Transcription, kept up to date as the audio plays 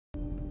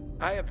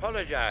I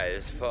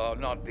apologize for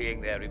not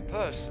being there in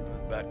person,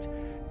 but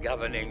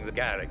governing the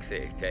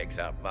galaxy takes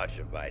up much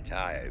of my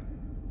time.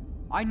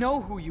 I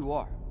know who you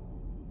are,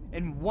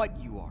 and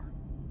what you are.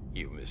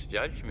 You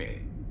misjudge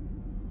me.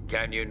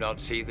 Can you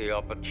not see the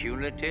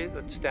opportunity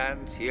that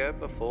stands here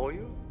before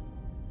you?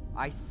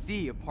 I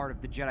see a part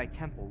of the Jedi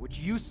Temple, which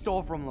you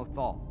stole from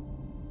Lothal.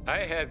 I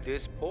had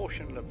this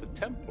portion of the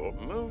temple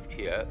moved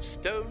here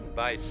stone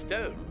by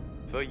stone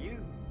for you.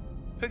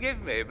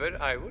 Forgive me,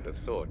 but I would have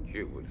thought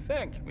you would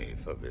thank me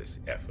for this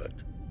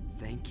effort.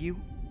 Thank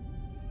you?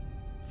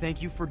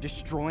 Thank you for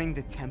destroying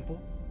the temple?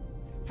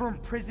 For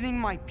imprisoning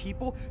my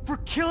people? For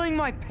killing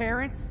my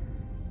parents?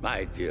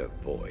 My dear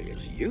boy,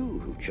 it's you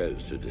who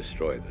chose to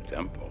destroy the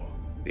temple.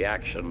 The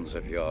actions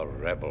of your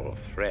rebel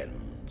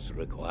friends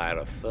require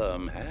a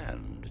firm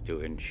hand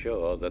to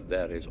ensure that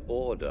there is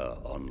order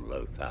on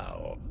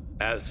Lothal.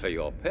 As for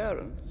your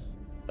parents,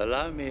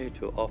 allow me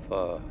to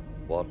offer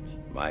what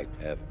might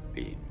have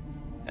been,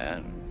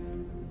 and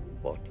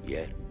what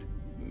yet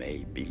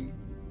may be.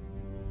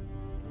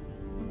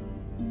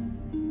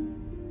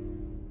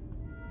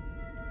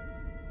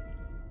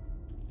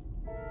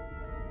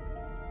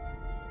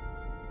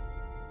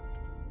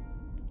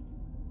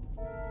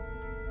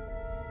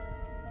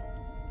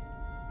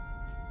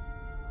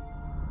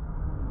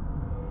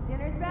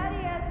 Dinner's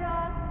ready,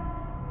 Ezra!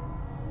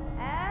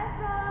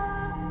 Ezra!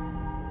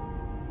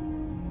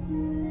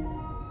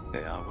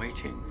 They are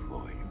waiting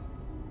for you.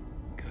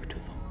 Go to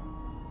them.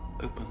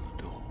 Open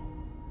the door.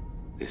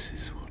 This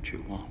is what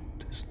you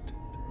want, isn't it?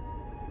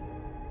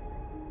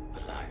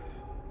 The life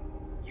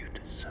you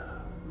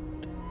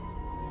deserved.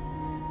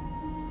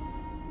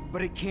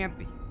 But it can't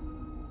be.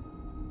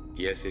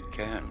 Yes, it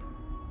can.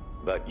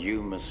 But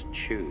you must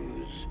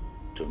choose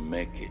to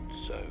make it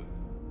so.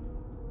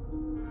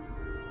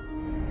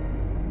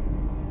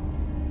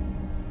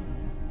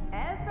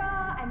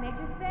 Ezra, I made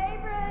your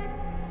favorite!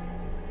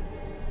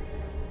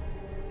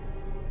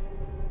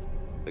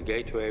 The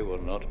gateway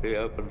will not be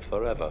open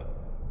forever.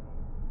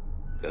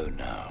 Go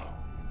now,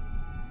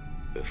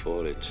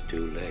 before it's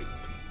too late.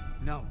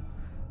 No,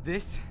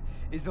 this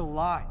is a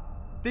lie.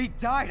 They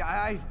died.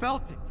 I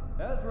felt it.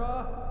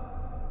 Ezra!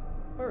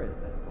 Where is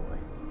that boy?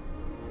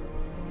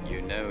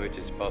 You know it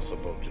is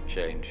possible to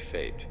change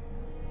fate.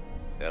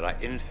 There are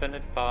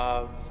infinite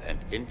paths and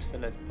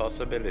infinite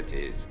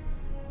possibilities,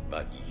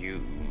 but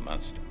you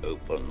must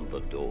open the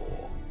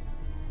door.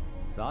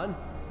 Son,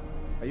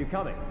 are you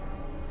coming?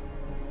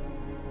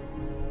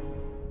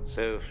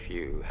 So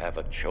few have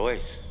a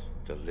choice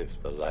to live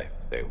the life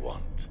they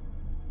want.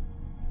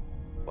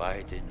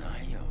 Why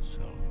deny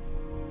yourself?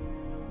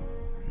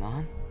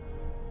 Mom?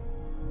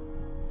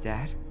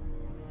 Dad?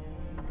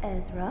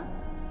 Ezra?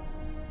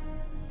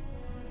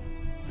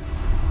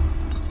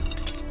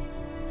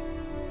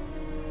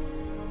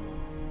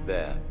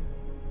 There.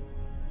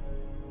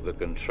 The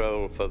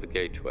control for the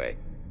gateway.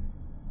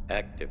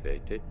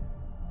 Activated,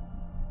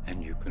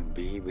 and you can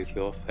be with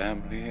your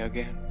family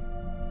again.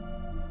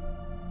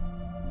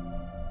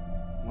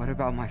 What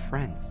about my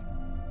friends?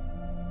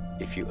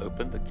 If you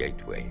open the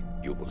gateway,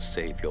 you will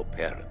save your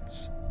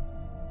parents.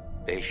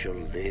 They shall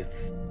live.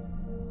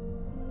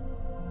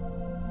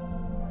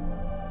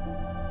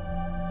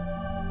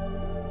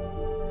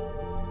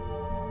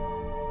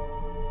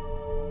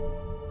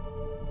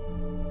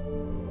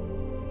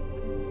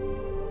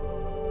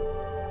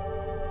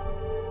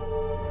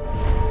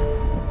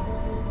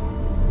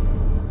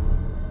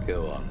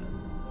 Go on.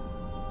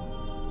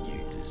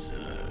 You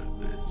deserve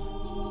this.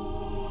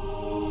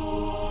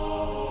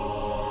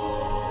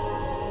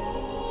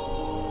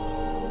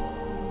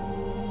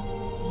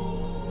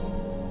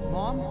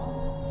 Mom?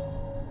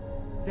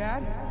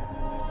 Dad?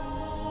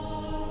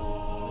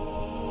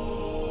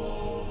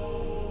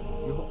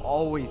 You'll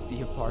always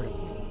be a part of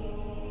me.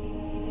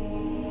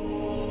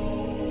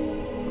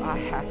 I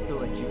have to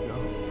let you go.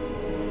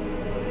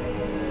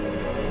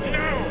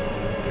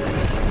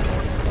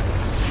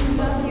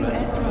 Love you,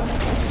 Ezra.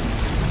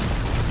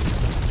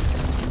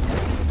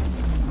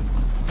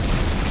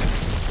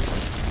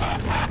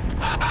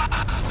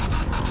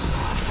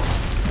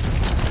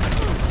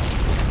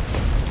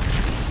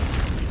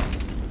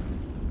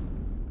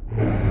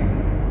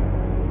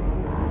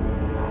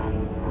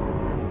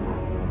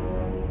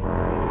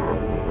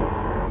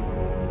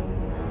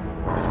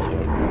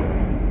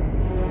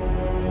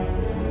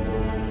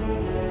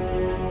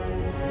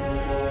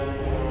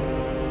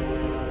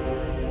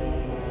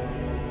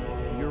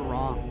 You're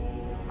wrong.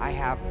 I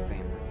have a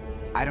family.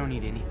 I don't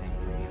need anything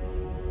from you.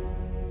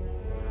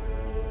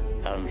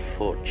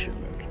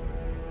 Unfortunately.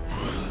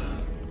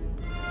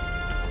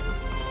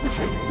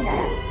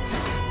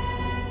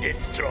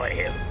 Destroy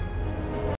him.